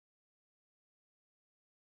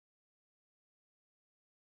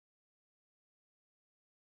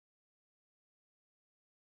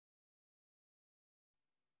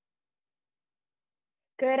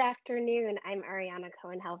Good afternoon. I'm Ariana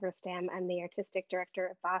Cohen-Halberstam. I'm the Artistic Director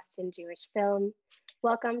of Boston Jewish Film.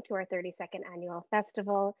 Welcome to our 32nd annual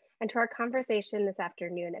festival and to our conversation this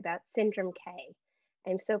afternoon about Syndrome K.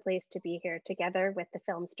 I'm so pleased to be here together with the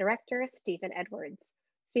film's director, Stephen Edwards.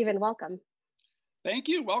 Stephen, welcome. Thank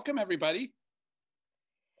you. Welcome, everybody.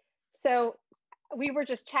 So we were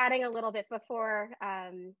just chatting a little bit before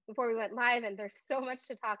we went live, and there's so much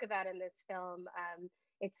to talk about in this film.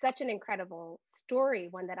 It's such an incredible story,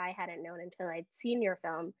 one that I hadn't known until I'd seen your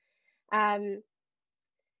film.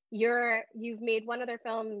 You've made one other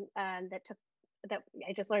film that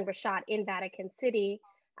I just learned was shot in Vatican City.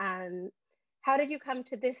 How did you come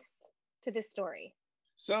to this story?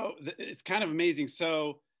 So it's kind of amazing.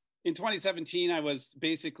 So in 2017, I was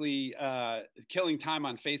basically killing time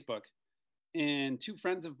on Facebook, and two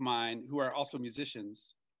friends of mine who are also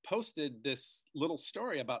musicians posted this little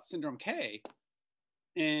story about Syndrome K.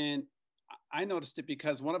 And I noticed it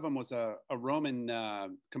because one of them was a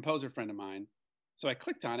Roman composer friend of mine. So I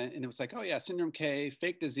clicked on it and it was like, oh yeah, Syndrome K,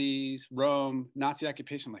 fake disease, Rome, Nazi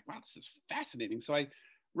occupation. I'm like, wow, this is fascinating. So I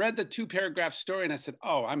read the 2-paragraph story and I said,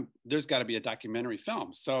 oh, there's got to be a documentary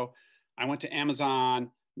film. So I went to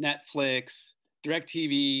Amazon, Netflix,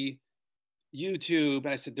 DirecTV, YouTube, and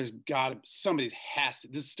I said, this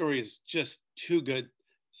story is just too good.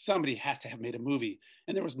 Somebody has to have made a movie.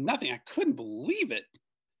 And there was nothing. I couldn't believe it.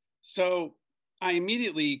 So I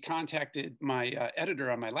immediately contacted my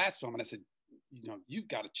editor on my last film and I said, you've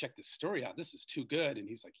got to check this story out. This is too good. And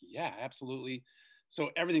he's like, yeah, absolutely.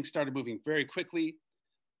 So everything started moving very quickly.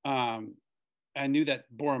 I knew that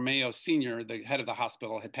Borromeo Sr., the head of the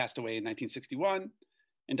hospital, had passed away in 1961.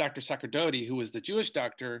 And Dr. Sacerdoti, who was the Jewish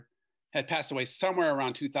doctor, had passed away somewhere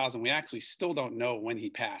around 2000. We actually still don't know when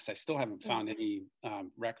he passed. I still haven't found any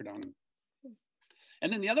record on him.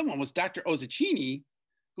 And then the other one was Dr. Ozacchini,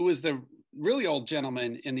 who was the really old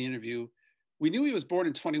gentleman in the interview. We knew he was born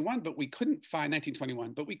in 1921, but we couldn't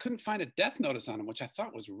find a death notice on him, which I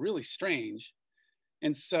thought was really strange.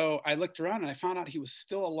 And so I looked around and I found out he was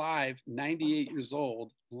still alive, 98 years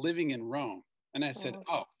old, living in Rome. And I said,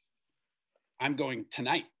 oh, I'm going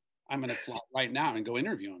tonight. I'm going to fly right now and go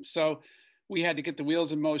interview him. So we had to get the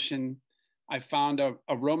wheels in motion. I found a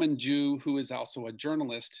Roman Jew who is also a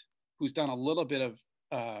journalist who's done a little bit of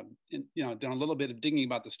digging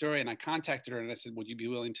about the story. And I contacted her and I said, would you be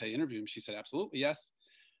willing to interview him? She said, absolutely, yes.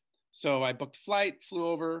 So I booked a flight, flew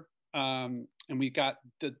over, and we got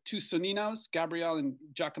the two Soninos, Gabrielle and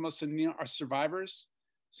Giacomo Sonino, are survivors.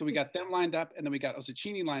 So we got them lined up, and then we got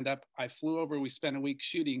Ozacchini lined up. I flew over, we spent a week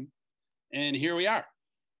shooting, and here we are.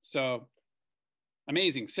 So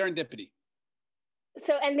amazing, serendipity.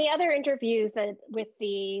 So, and the other interviews that with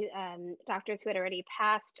the doctors who had already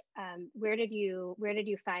passed, where did you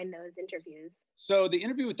find those interviews? So the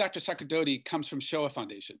interview with Dr. Sacerdoti comes from Shoah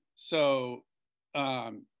Foundation. So,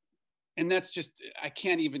 and that's just, I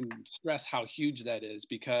can't even stress how huge that is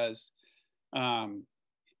because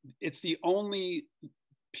it's the only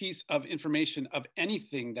piece of information of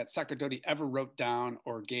anything that Sacerdoti ever wrote down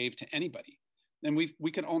or gave to anybody. And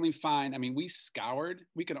we could only find, we scoured,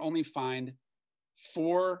 we could only find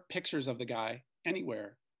 4 pictures of the guy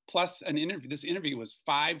anywhere, plus an interview. This interview was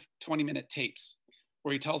 5 20-minute tapes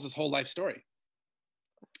where he tells his whole life story.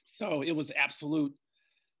 So it was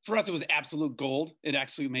for us, it was absolute gold. It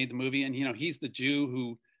actually made the movie. And, he's the Jew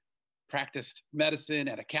who practiced medicine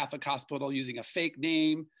at a Catholic hospital using a fake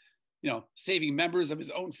name, saving members of his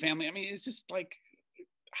own family. It's just like,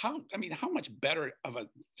 how much better of a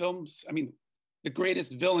film, the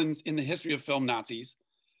greatest villains in the history of film, Nazis,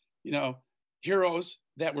 heroes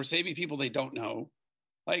that were saving people they don't know.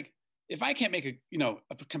 Like, if I can't make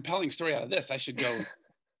a compelling story out of this, I should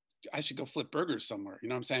go flip burgers somewhere. You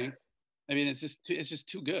know what I'm saying? It's just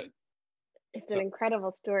too good. It's an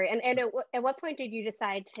incredible story. And at what point did you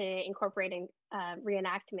decide to incorporate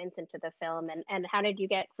reenactments into the film? And how did you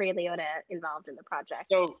get Ray Liotta involved in the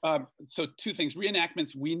project? So 2 things.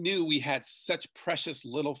 Reenactments, we knew we had such precious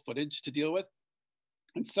little footage to deal with.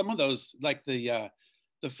 And some of those, like the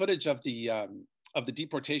footage of the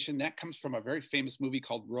deportation, that comes from a very famous movie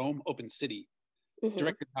called Rome, Open City,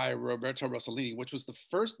 directed by Roberto Rossellini, which was the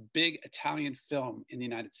first big Italian film in the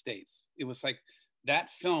United States. It was like,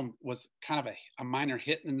 that film was kind of a minor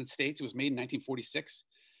hit in the States. It was made in 1946.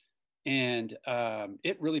 And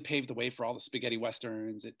it really paved the way for all the spaghetti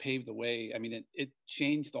Westerns. It paved the way. It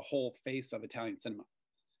changed the whole face of Italian cinema.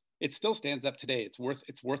 It still stands up today. It's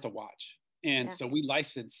worth a watch. And so we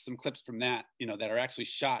licensed some clips from that, that are actually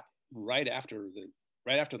shot right after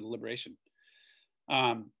the liberation.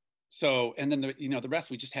 So, and then the rest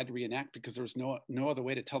we just had to reenact because there was no other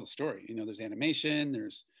way to tell the story. There's animation,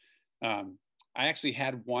 there's I actually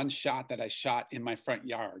had one shot that I shot in my front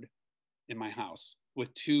yard in my house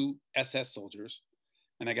with two SS soldiers.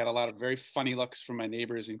 And I got a lot of very funny looks from my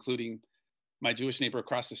neighbors, including my Jewish neighbor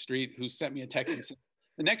across the street, who sent me a text and said,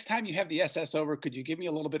 the next time you have the SS over, could you give me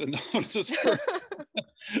a little bit of notice for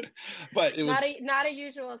but it was not a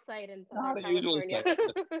usual sight in Southern not a usual California.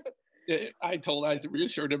 sight. I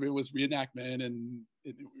reassured him it was reenactment and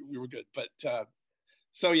we were good. But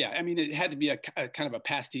so yeah, I mean, it had to be a kind of a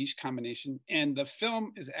pastiche combination. And the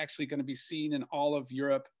film is actually going to be seen in all of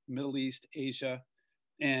Europe, Middle East, Asia,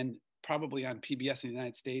 and probably on PBS in the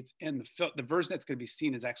United States. And the version that's going to be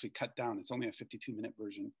seen is actually cut down. It's only a 52-minute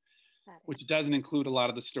version, which doesn't include a lot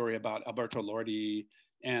of the story about Alberto Lordi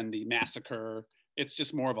and the massacre. It's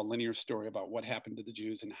just more of a linear story about what happened to the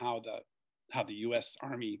Jews and how the U.S.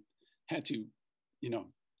 Army had to,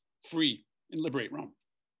 free and liberate Rome.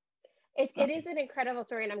 It is an incredible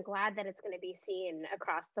story, and I'm glad that it's going to be seen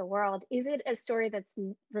across the world. Is it a story that's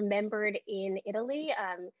remembered in Italy?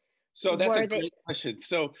 So that's a great question.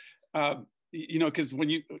 So, because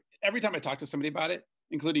every time I talk to somebody about it,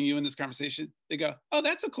 including you in this conversation, they go, "Oh,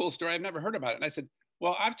 that's a cool story. I've never heard about it." And I said,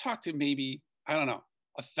 "Well, I've talked to maybe, I don't know,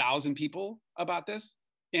 1,000 people about this,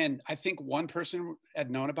 and I think one person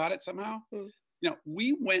had known about it somehow."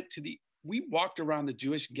 We walked around the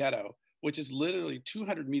Jewish ghetto, which is literally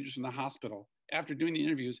 200 meters from the hospital, after doing the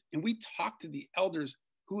interviews, and we talked to the elders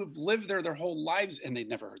who have lived there their whole lives, and they'd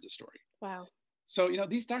never heard the story. Wow. So,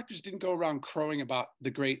 these doctors didn't go around crowing about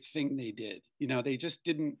the great thing they did. They just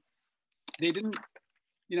didn't,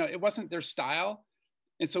 it wasn't their style.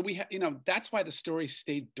 And so that's why the story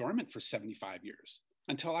stayed dormant for 75 years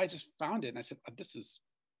until I just found it. And I said,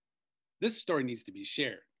 this story needs to be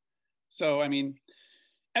shared. So, I mean,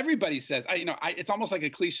 everybody says, it's almost like a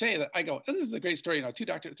cliche that I go, oh, this is a great story. 3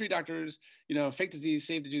 doctors, fake disease,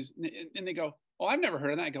 save the Jews. And they go, well, I've never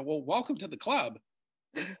heard of that. I go, well, welcome to the club.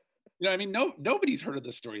 Nobody's heard of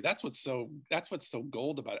this story. That's what's so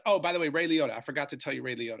gold about it. Oh, by the way, Ray Liotta, I forgot to tell you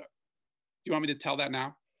Ray Liotta. Do you want me to tell that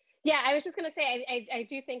now? Yeah, I was just going to say, I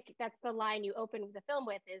do think that's the line you open the film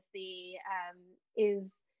with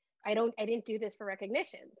I didn't do this for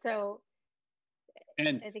recognition. So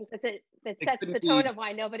and I think that's it. That sets the tone of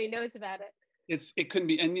why nobody knows about it. It couldn't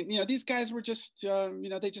be. And, these guys were just,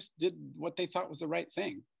 they just did what they thought was the right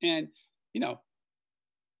thing. And,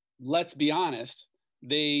 let's be honest,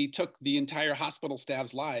 they took the entire hospital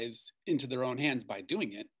staff's lives into their own hands by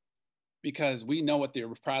doing it, because we know what the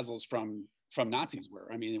reprisals from Nazis were.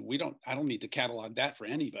 I mean, I don't need to catalog that for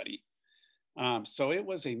anybody. So it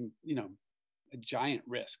was a giant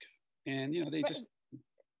risk, and, they just.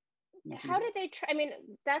 How did they try? I mean,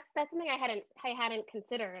 that's something I hadn't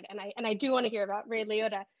considered, and I do want to hear about Ray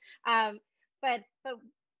Liotta. But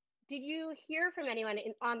did you hear from anyone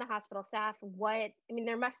on the hospital staff?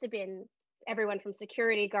 There must have been everyone from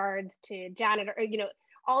security guards to janitor,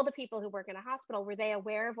 all the people who work in a hospital. Were they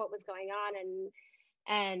aware of what was going on,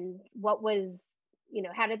 and what was,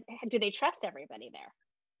 how did they trust everybody there?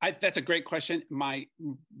 That's a great question. My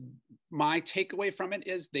takeaway from it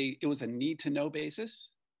is it was a need to know basis.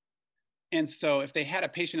 And so if they had a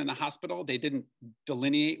patient in the hospital, they didn't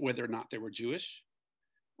delineate whether or not they were Jewish.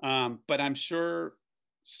 But I'm sure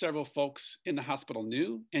several folks in the hospital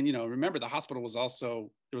knew. And, remember, the hospital was also,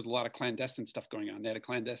 there was a lot of clandestine stuff going on. They had a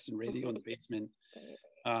clandestine radio in the basement.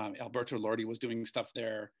 Alberto Lordi was doing stuff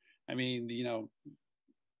there. I mean,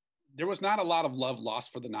 there was not a lot of love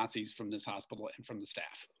lost for the Nazis from this hospital and from the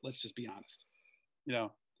staff. Let's just be honest.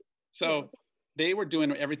 So they were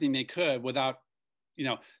doing everything they could without,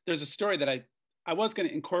 there's a story that I was going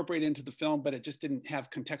to incorporate into the film, but it just didn't have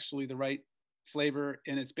contextually the right flavor.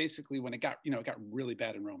 And it's basically when it got really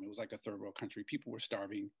bad in Rome. It was like a third world country. People were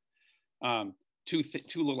starving. Two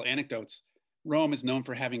little anecdotes. Rome is known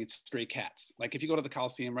for having its stray cats. Like if you go to the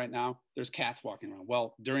Colosseum right now, there's cats walking around.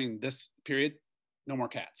 Well, during this period, no more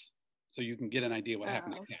cats. So you can get an idea what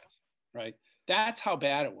happened to cats, right? That's how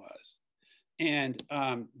bad it was. And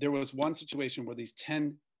there was one situation where these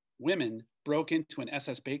 10 women broke into an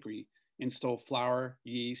SS bakery and stole flour,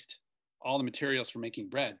 yeast, all the materials for making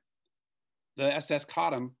bread. The SS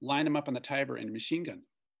caught them, lined them up on the Tiber, and machine gunned them.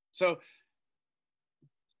 So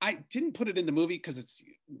I didn't put it in the movie because it's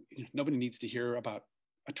nobody needs to hear about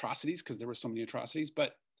atrocities because there were so many atrocities,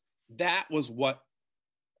 but that was what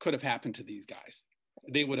could have happened to these guys.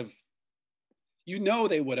 They would have,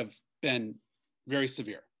 they would have been very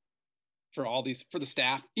severe for the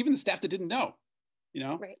staff, even the staff that didn't know,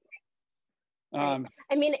 Right.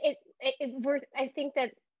 I mean, I think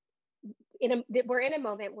that we're in a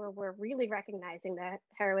moment where we're really recognizing the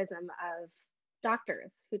heroism of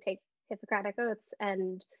doctors who take Hippocratic oaths,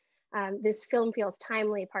 and this film feels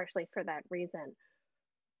timely partially for that reason.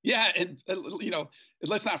 Yeah, and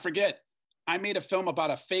let's not forget, I made a film about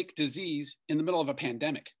a fake disease in the middle of a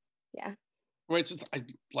pandemic. Yeah. Where it's just,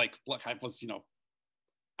 look, I was,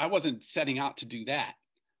 I wasn't setting out to do that,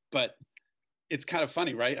 but it's kind of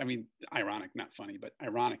funny, right? I mean, ironic, not funny, but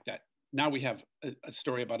ironic that now we have a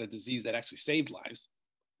story about a disease that actually saved lives.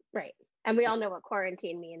 Right. And we all know what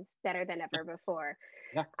quarantine means better than ever before.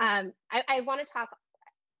 Yeah. I want to talk.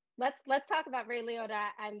 Let's talk about Ray Liotta,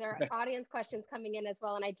 and there are audience questions coming in as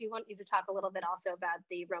well. And I do want you to talk a little bit also about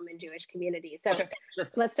the Roman Jewish community. So sure.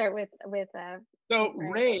 Let's start with so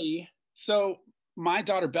Ray. So my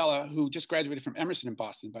daughter Bella, who just graduated from Emerson in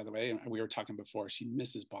Boston, by the way, and we were talking before, she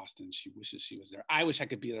misses Boston. She wishes she was there. I wish I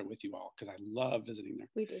could be there with you all because I love visiting there.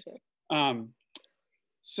 We do too.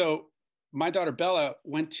 So my daughter Bella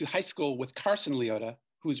went to high school with Carson Liotta,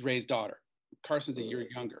 who's Ray's daughter. Carson's a year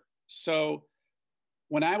younger. So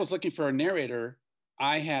when I was looking for a narrator,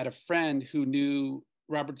 I had a friend who knew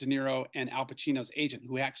Robert De Niro and Al Pacino's agent,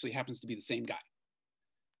 who actually happens to be the same guy.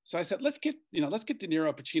 So I said, let's get De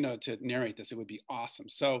Niro, Pacino to narrate this. It would be awesome.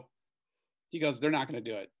 So he goes, they're not going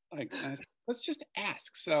to do it. Like, I said, let's just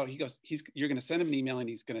ask. So he goes, you're going to send him an email and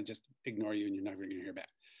he's going to just ignore you and you're never going to hear back.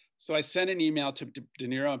 So I sent an email to De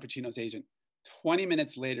Niro and Pacino's agent. 20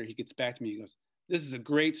 minutes later, he gets back to me. He goes, this is a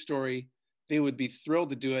great story. They would be thrilled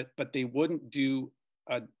to do it, but they wouldn't do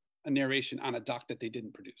a narration on a doc that they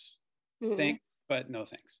didn't produce. Mm-hmm. Thanks, but no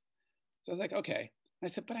thanks. So I was like, okay. I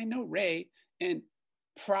said, but I know Ray, and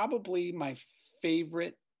probably my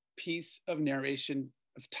favorite piece of narration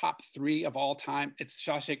of top 3 of all time, it's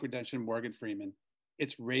Shawshank Redemption, Morgan Freeman.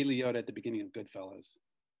 It's Ray Liotta at the beginning of Goodfellas.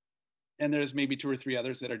 And there's maybe 2 or 3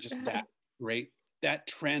 others that are just that great, that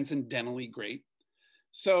transcendentally great.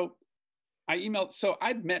 So I emailed, so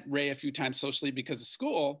I'd met Ray a few times socially because of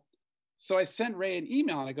school. So I sent Ray an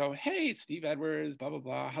email and I go, hey, Steve Edwards, blah, blah,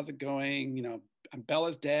 blah. How's it going? I'm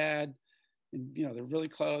Bella's dad and, they're really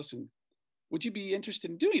close. And would you be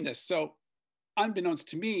interested in doing this? So unbeknownst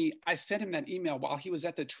to me, I sent him that email while he was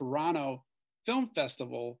at the Toronto Film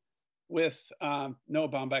Festival with Noah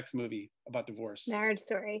Baumbach's movie about divorce. Marriage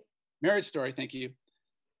Story. Marriage Story, thank you.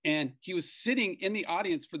 And he was sitting in the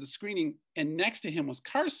audience for the screening and next to him was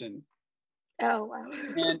Carson. Oh, wow.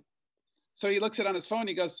 And so he looks it on his phone.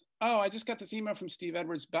 He goes, oh, I just got this email from Steve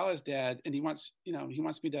Edwards, Bella's dad. And he wants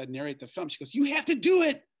me to narrate the film. She goes, you have to do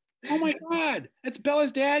it. Oh my God, it's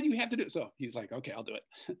Bella's dad. You have to do it. So he's like, okay, I'll do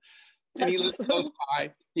it. And he lived close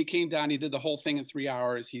by. He came down, he did the whole thing in 3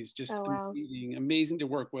 hours. He's just amazing to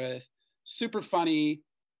work with. Super funny,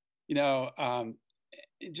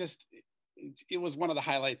 it was one of the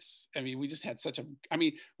highlights. I mean, we just had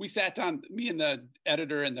we sat down, me and the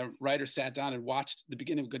editor and the writer sat down and watched the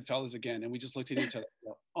beginning of Goodfellas again. And we just looked at each other,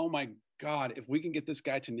 oh my God, if we can get this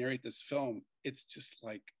guy to narrate this film, it's just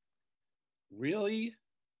like, really?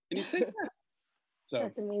 And he said yes. So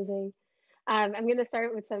that's amazing. I'm going to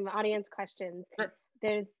start with some audience questions. Sure.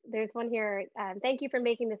 There's one here. Thank you for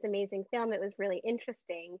making this amazing film. It was really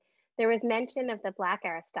interesting. There was mention of the Black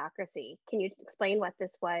aristocracy. Can you explain what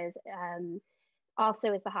this was?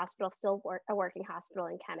 Also, is the hospital still a working hospital,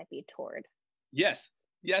 and can it be toured? Yes.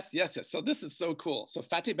 So this is so cool. So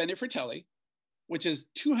Fate Bene Fratelli, which is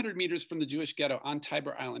 200 meters from the Jewish ghetto on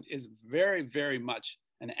Tiber Island, is very, very much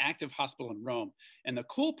an active hospital in Rome. And the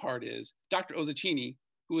cool part is Dr. Ozacchini,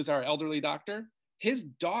 who is our elderly doctor, his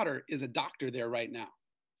daughter is a doctor there right now.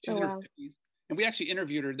 She's in her 50s. And we actually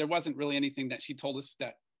interviewed her. There wasn't really anything that she told us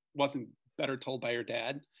that wasn't better told by her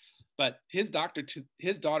dad. But his daughter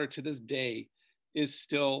to this day is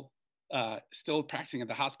still practicing at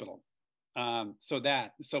the hospital. So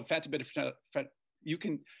Fate Bene Fratelli, you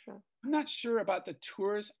can, I'm not sure about the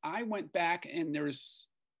tours. I went back and there's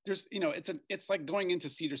it's like going into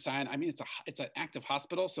Cedars-Sinai. I mean, it's an active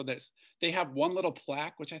hospital. So they have one little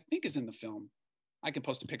plaque, which I think is in the film. I can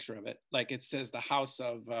post a picture of it. Like it says the house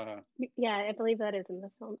of. Yeah, I believe that is in the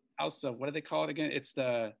film. House of, what do they call it again? It's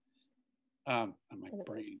the, on my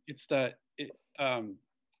brain. It's the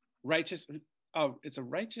righteous. Oh, it's a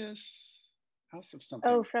righteous house of something.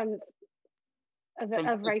 Oh, from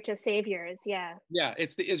righteous saviors. Yeah. Yeah,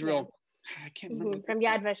 it's the Israel. Yeah. I can't remember. From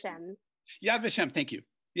Yad Vashem. Yad Vashem, thank you.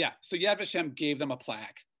 Yeah, so Yad Vashem gave them a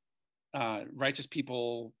plaque. Righteous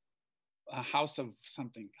people, a house of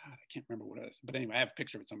something. God, I can't remember what it is. But anyway, I have a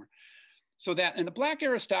picture of it somewhere. So that, and the Black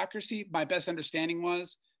aristocracy, my best understanding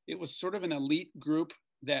was, it was sort of an elite group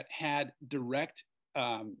that had direct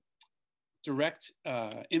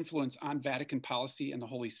influence on Vatican policy and the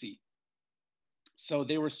Holy See. So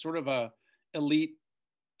they were sort of a elite,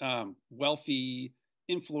 wealthy,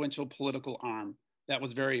 influential political arm that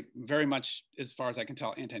was very, very much, as far as I can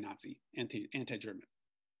tell, anti-Nazi, anti-German.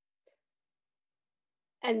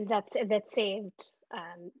 And that saved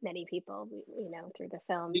many people, through the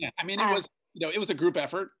film. Yeah, I mean, it was, it was a group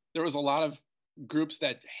effort. There was a lot of groups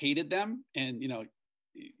that hated them, and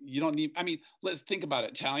you don't need. I mean, let's think about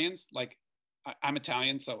it. Italians, like I'm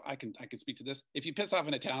Italian, so I can speak to this. If you piss off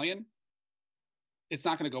an Italian, it's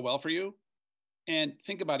not going to go well for you. And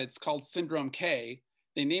think about it. It's called Syndrome K.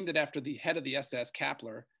 They named it after the head of the SS,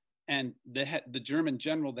 Kappler, and the German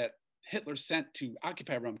general that Hitler sent to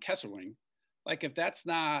occupy Rome, Kesselring. Like, if that's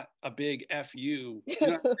not a big FU, you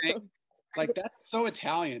know what I'm saying? Like, that's so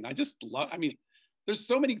Italian. I just love, I mean, there's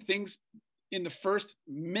so many things in the first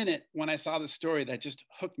minute when I saw the story that just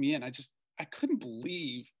hooked me in. I couldn't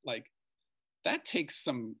believe, like, that takes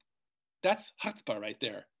that's chutzpah right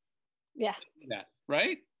there. Yeah. That,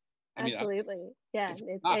 right? Absolutely. Yeah.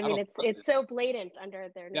 It's so blatant under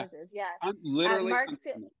their noses. Yeah. I'm literally.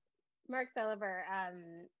 Mark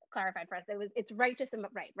Sullivan clarified for us. It's righteous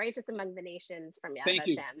among the nations from Yad Thank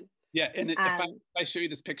you. Vashem. Yeah, and if I show you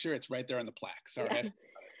this picture, it's right there on the plaque. Sorry. Yeah.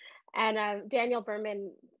 And Daniel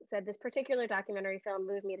Berman said, this particular documentary film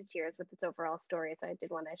moved me to tears with its overall story. So I did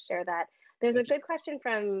want to share that. There's a good question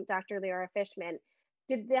from Dr. Leora Fishman.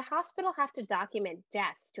 Did the hospital have to document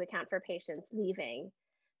deaths to account for patients leaving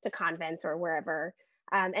to convents or wherever?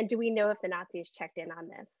 And do we know if the Nazis checked in on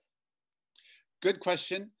this? Good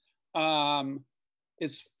question.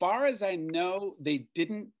 As far as I know, they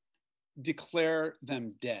didn't declare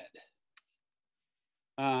them dead.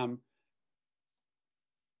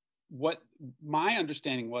 What my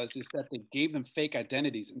understanding is that they gave them fake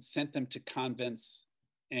identities and sent them to convents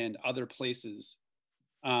and other places,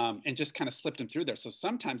 and just kind of slipped them through there. So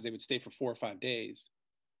sometimes they would stay for 4 or 5 days.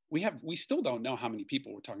 We still don't know how many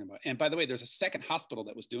people we're talking about. And by the way, there's a second hospital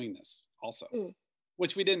that was doing this also,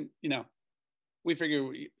 which we didn't, we figure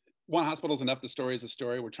one hospital is enough. The story is a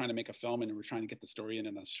story. We're trying to make a film, and we're trying to get the story in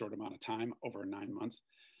a short amount of time, over 9 months.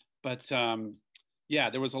 But yeah,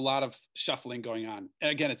 there was a lot of shuffling going on.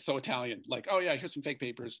 And again, it's so Italian. Like, oh yeah, here's some fake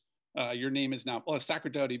papers. Your name is now,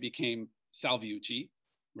 Sacerdoti became Salviucci,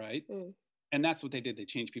 right? And that's what they did. They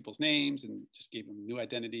changed people's names and just gave them new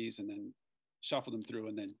identities, and then shuffled them through,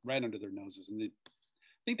 and then right under their noses. And I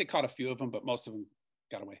think they caught a few of them, but most of them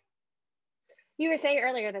got away. You were saying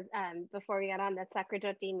earlier that before we got on, that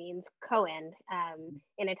Sacerdoti means Cohen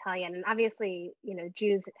in Italian. And obviously,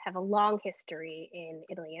 Jews have a long history in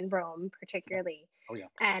Italy and Rome, particularly. Oh, yeah.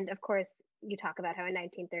 And of course, you talk about how in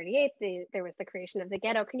 1938, there was the creation of the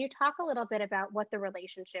ghetto. Can you talk a little bit about what the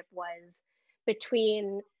relationship was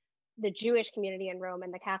between the Jewish community in Rome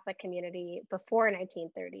and the Catholic community before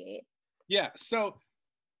 1938? Yeah. So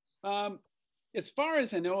as far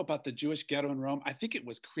as I know about the Jewish ghetto in Rome, I think it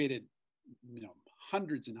was created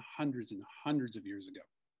hundreds and hundreds and hundreds of years ago.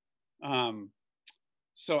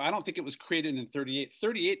 So I don't think it was created in 38.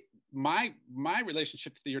 38, my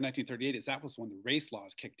relationship to the year 1938 is that was when the race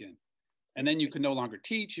laws kicked in. And then you could no longer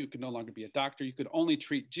teach, you could no longer be a doctor, you could only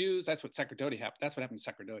treat Jews. That's what Sacerdoti happened. That's what happened to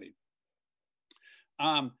Sacerdoti.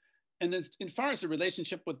 And as far as the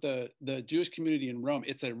relationship with the Jewish community in Rome,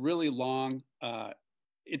 it's a really long,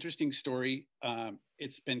 interesting story.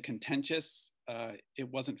 It's been contentious. It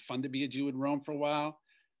wasn't fun to be a Jew in Rome for a while.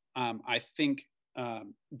 I think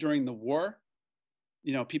during the war,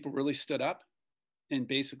 people really stood up and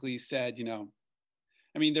basically said,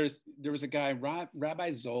 I mean, there was a guy,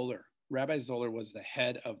 Rabbi Zoller. Rabbi Zoller was the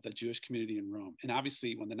head of the Jewish community in Rome. And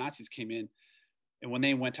obviously when the Nazis came in and when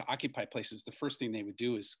they went to occupy places, the first thing they would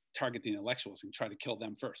do is target the intellectuals and try to kill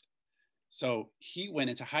them first. So he went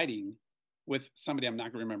into hiding with somebody, I'm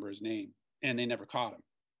not going to remember his name, and they never caught him.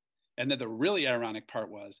 And then the really ironic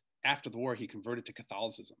part was after the war, he converted to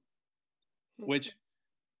Catholicism, which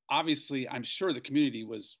obviously I'm sure the community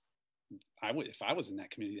was, if I was in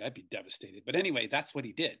that community, I'd be devastated. But anyway, that's what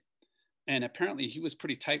he did. And apparently he was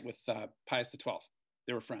pretty tight with Pius XII.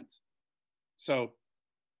 They were friends. So,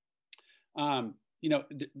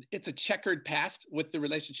 it's a checkered past with the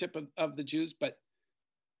relationship of the Jews, but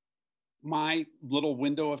my little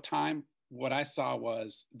window of time, what I saw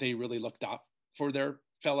was they really looked out for their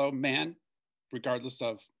fellow man, regardless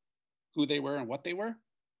of who they were and what they were.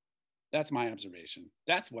 That's my observation.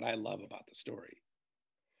 That's what I love about the story.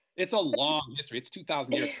 It's a long history. It's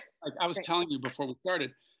 2,000 years. Like I was telling you before we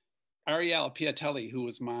started, Ariella Piatelli, who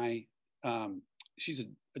was she's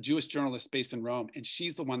a Jewish journalist based in Rome, and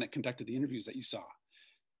she's the one that conducted the interviews that you saw.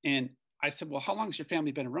 And I said, well, how long has your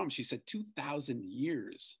family been in Rome? She said, 2,000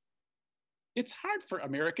 years. It's hard for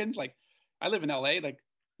Americans. Like I live in LA, like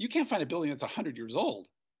you can't find a building that's 100 years old,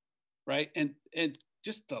 right? And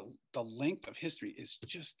just the length of history is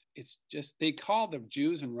it's just they call the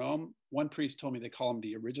Jews in Rome, one priest told me they call them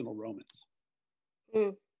the original Romans.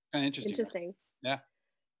 Mm. Kind of interesting. Interesting. Right?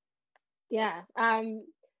 Yeah.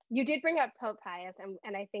 You did bring up Pope Pius,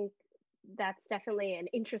 and I think that's definitely an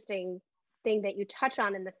interesting thing that you touch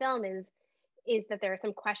on in the film is that there are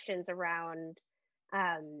some questions around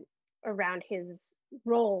his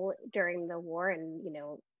role during the war, and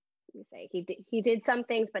you say he did some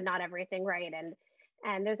things but not everything, right?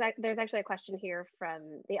 And there's actually a question here from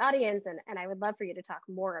the audience, and I would love for you to talk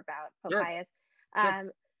more about Pope Sure. Pius.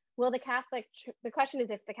 Sure. Will the question is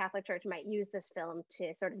if the Catholic Church might use this film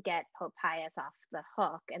to sort of get Pope Pius off the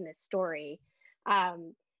hook in this story.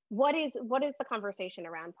 What is the conversation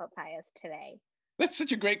around Pope Pius today? That's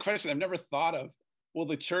such a great question. I've never thought of, will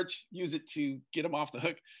the church use it to get him off the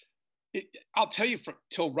hook? I'll tell you,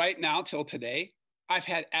 till right now, till today, I've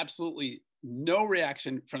had absolutely no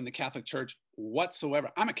reaction from the Catholic Church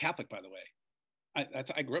whatsoever. I'm a Catholic, by the way.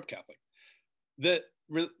 I grew up Catholic. The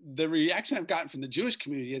reaction I've gotten from the Jewish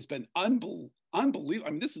community has been unbelievable. I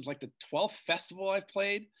mean, this is like the 12th festival I've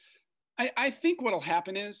played. I think what'll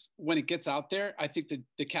happen is when it gets out there, I think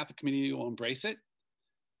the Catholic community will embrace it,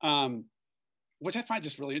 which I find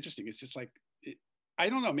just really interesting. It's just like, I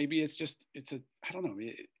don't know, maybe I don't know.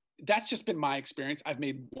 That's just been my experience. I've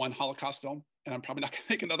made one Holocaust film, and I'm probably not going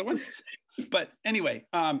to make another one. But anyway,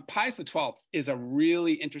 Pius XII is a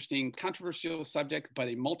really interesting, controversial subject, but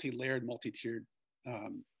a multi-layered, multi-tiered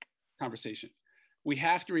conversation. We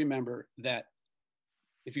have to remember that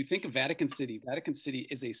if you think of Vatican City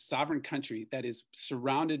is a sovereign country that is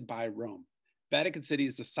surrounded by Rome. Vatican City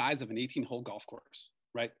is the size of an 18-hole golf course,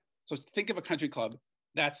 right? So think of a country club,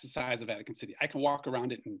 that's the size of Vatican City. I can walk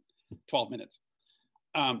around it in 12 minutes.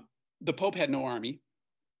 The Pope had no army.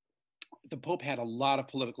 The Pope had a lot of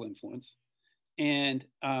political influence. And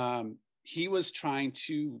he was trying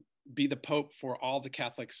to be the Pope for all the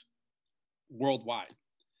Catholics worldwide.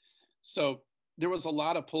 So there was a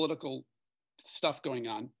lot of political stuff going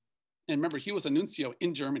on. And remember, he was a nuncio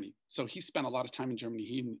in Germany. So he spent a lot of time in Germany.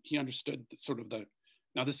 He understood sort of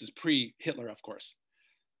now this is pre-Hitler, of course.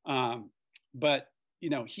 But,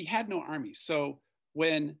 he had no army. So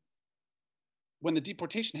when the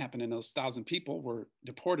deportation happened and those 1,000 people were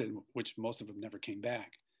deported, which most of them never came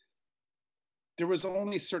back, there was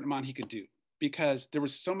only a certain amount he could do because there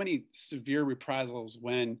was so many severe reprisals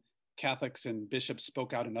when Catholics and bishops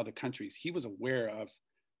spoke out in other countries. He was aware of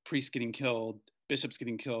priests getting killed, bishops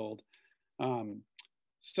getting killed.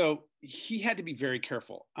 So he had to be very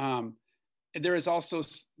careful. There is also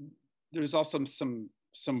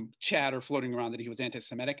some chatter floating around that he was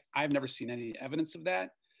anti-Semitic. I've never seen any evidence of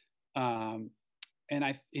that. And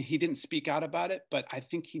he didn't speak out about it, but I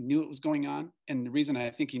think he knew it was going on. And the reason I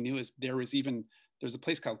think he knew is there's a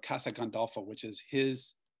place called Casa Gandolfo, which is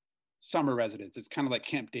his summer residence. It's kind of like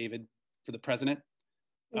Camp David for the president.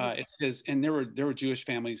 It's his, and there were Jewish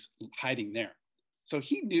families hiding there. So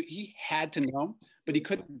he had to know, but he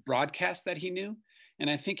couldn't broadcast that he knew. And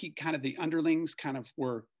I think the underlings kind of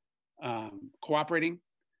were cooperating.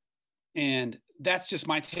 And that's just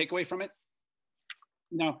my takeaway from it.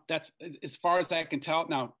 That's as far as I can tell.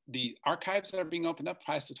 Now, the archives are being opened up,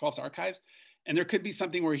 Pius XII's archives, and there could be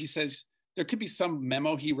something where he says, there could be some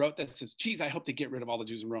memo he wrote that says, geez, I hope they get rid of all the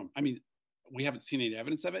Jews in Rome. I mean, we haven't seen any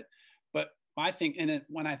evidence of it, but my thing, and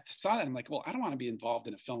when I saw that, I'm like, well, I don't want to be involved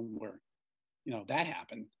in a film where, that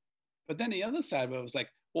happened. But then the other side of it was like,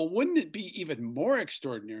 well, wouldn't it be even more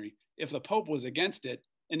extraordinary if the Pope was against it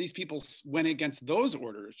and these people went against those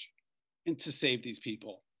orders and to save these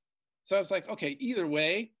people? So I was like, okay, either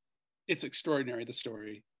way, it's extraordinary, the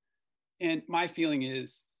story. And my feeling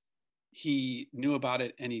is he knew about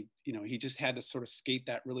it and he just had to sort of skate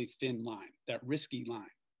that really thin line, that risky line,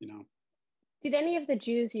 Did any of the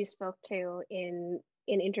Jews you spoke to in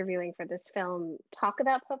interviewing for this film talk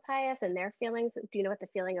about Pope Pius and their feelings? Do you know what the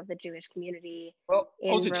feeling of the Jewish community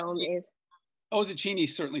in Rome is? Ozacchini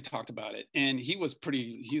certainly talked about it. And he was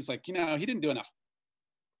like, he didn't do enough.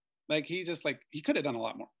 Like, he could have done a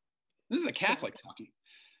lot more. This is a Catholic talking.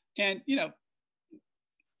 And,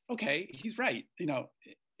 okay, he's right,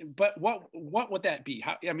 but what would that be?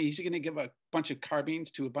 Is he going to give a bunch of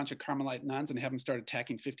carbines to a bunch of Carmelite nuns and have them start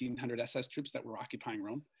attacking 1,500 SS troops that were occupying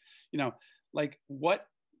Rome? Like what,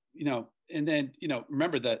 and then,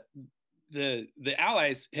 remember that the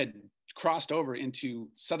Allies had crossed over into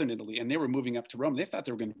southern Italy and they were moving up to Rome. They thought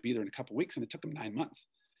they were going to be there in a couple of weeks and it took them 9 months.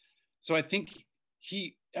 So I think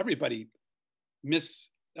everybody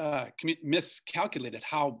miscalculated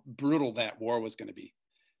how brutal that war was going to be.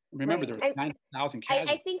 Remember, right. There were 9,000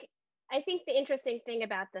 casualties. I think the interesting thing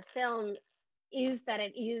about the film is that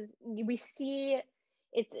we see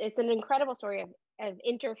it's an incredible story of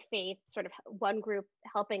interfaith, sort of one group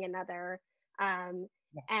helping another.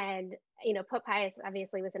 And, you know, Pope Pius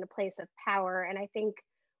obviously was in a place of power. And I think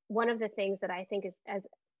one of the things that I think is, and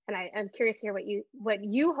I'm curious to hear what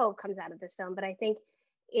you hope comes out of this film, but I think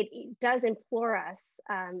it does implore us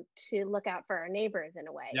to look out for our neighbors in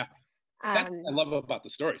a way. Yeah, that's what I love about the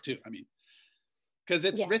story too. I mean, because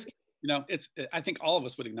it's risky. You know, I think all of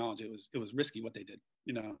us would acknowledge it was risky what they did.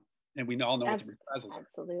 You know, and we all know what the reprisals are.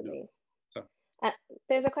 Absolutely. You know? So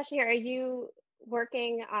there's a question here. Are you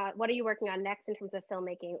working? What are you working on next in terms of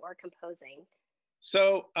filmmaking or composing?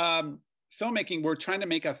 So filmmaking, we're trying to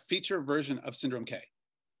make a feature version of Syndrome K.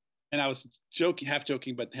 And I was half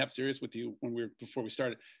joking, but half serious with you before we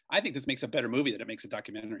started. I think this makes a better movie than it makes a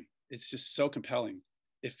documentary. It's just so compelling.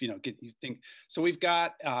 If you think so, we've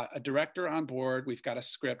got a director on board, we've got a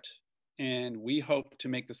script, and we hope to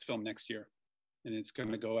make this film next year. And it's going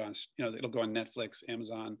to go on, it'll go on Netflix,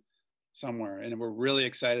 Amazon, somewhere, and we're really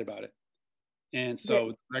excited about it. And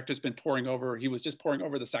so the director's been he was just pouring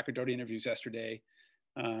over the Sacerdote interviews yesterday.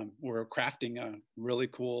 We're crafting a really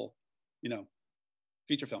cool,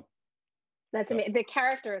 feature film. That's amazing. The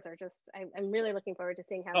characters are just, I'm really looking forward to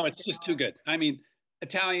seeing how. Oh, it's just too good. I mean,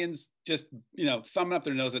 Italians just, thumbing up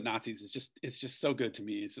their nose at Nazis it's just so good to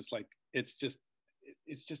me. It's just like, it's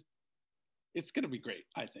going to be great.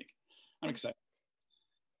 I think. I'm excited.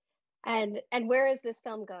 And where is this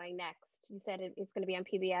film going next? You said it's going to be on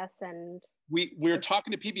PBS, and we're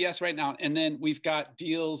talking to PBS right now, and then we've got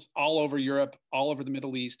deals all over Europe, all over the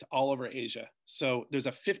Middle East, all over Asia. So there's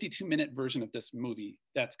a 52-minute version of this movie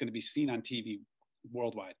that's going to be seen on TV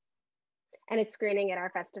worldwide. And it's screening at our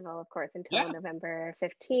festival, of course, until November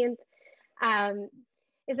 15th.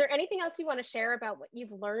 Is there anything else you want to share about what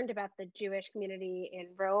you've learned about the Jewish community in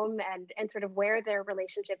Rome and sort of where their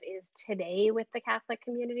relationship is today with the Catholic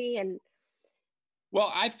community? And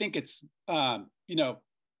well, I think it's,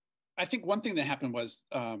 I think one thing that happened was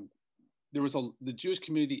there was the Jewish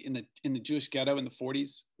community in the Jewish ghetto in the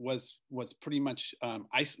 40s was pretty much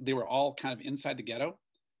they were all kind of inside the ghetto,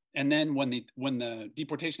 and then when the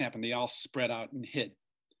deportation happened, they all spread out and hid.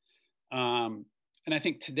 And I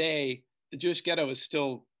think today the Jewish ghetto is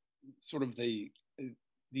still sort of the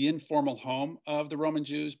informal home of the Roman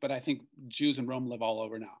Jews, but I think Jews in Rome live all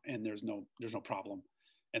over now, and there's no problem,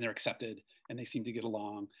 and they're accepted, and they seem to get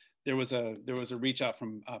along. There was a reach out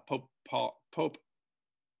from Pope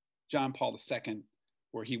John Paul II,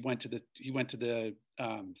 where he went to the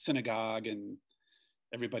synagogue, and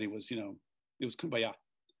everybody was, it was kumbaya.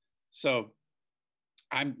 So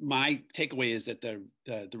my takeaway is that the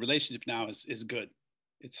relationship now is good.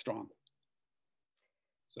 It's strong.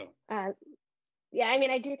 So yeah, I mean,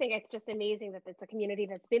 I do think it's just amazing that it's a community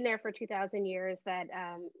that's been there for 2,000 years that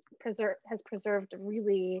has preserved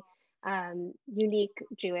really unique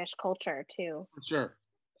Jewish culture too.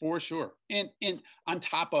 For sure. And on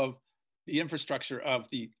top of the infrastructure of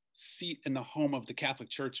the seat and the home of the Catholic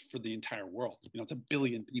Church for the entire world. It's 1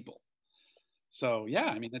 billion people. So yeah,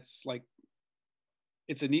 I mean, it's like,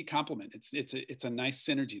 it's a neat compliment. It's a nice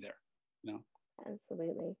synergy there.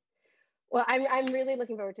 Absolutely. Well, I'm really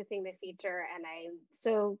looking forward to seeing the feature, and I'm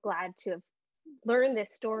so glad to have learned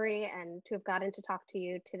this story and to have gotten to talk to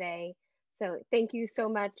you today. So thank you so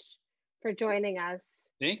much for joining us.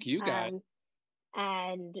 Thank you, guys.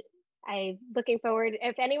 And I'm looking forward,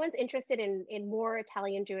 if anyone's interested in more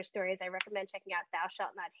Italian Jewish stories, I recommend checking out Thou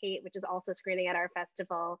Shalt Not Hate, which is also screening at our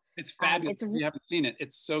festival. It's fabulous. If you haven't seen it,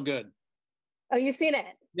 it's so good. Oh, you've seen it?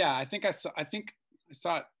 Yeah, I think I saw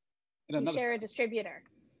it in another. You share a distributor.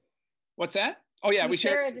 What's that? Oh yeah, we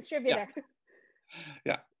share a distributor.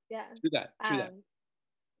 Yeah. True that.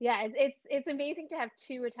 Yeah, it's amazing to have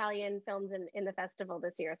 2 Italian films in the festival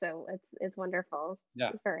this year. So it's wonderful.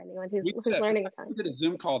 Yeah. For anyone who's learning Italian. We did a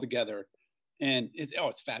Zoom call together, and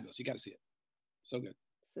it's fabulous. You got to see it. So good.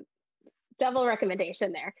 Double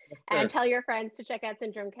recommendation there. And tell your friends to check out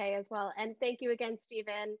Syndrome K as well. And thank you again,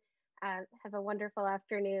 Stephen. Have a wonderful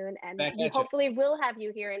afternoon, and we hopefully will have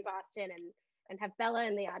you here in Boston and have Bella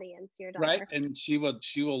in the audience, your daughter. Right, and she will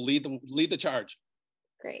lead the charge.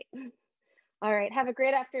 Great. All right, have a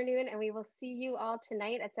great afternoon, and we will see you all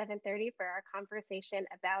tonight at 7:30 for our conversation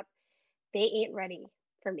about They Ain't Ready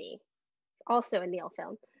for Me, also a Neil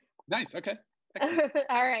film. Nice. Okay.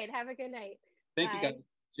 All right, have a good night. Thank you, guys.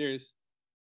 Cheers.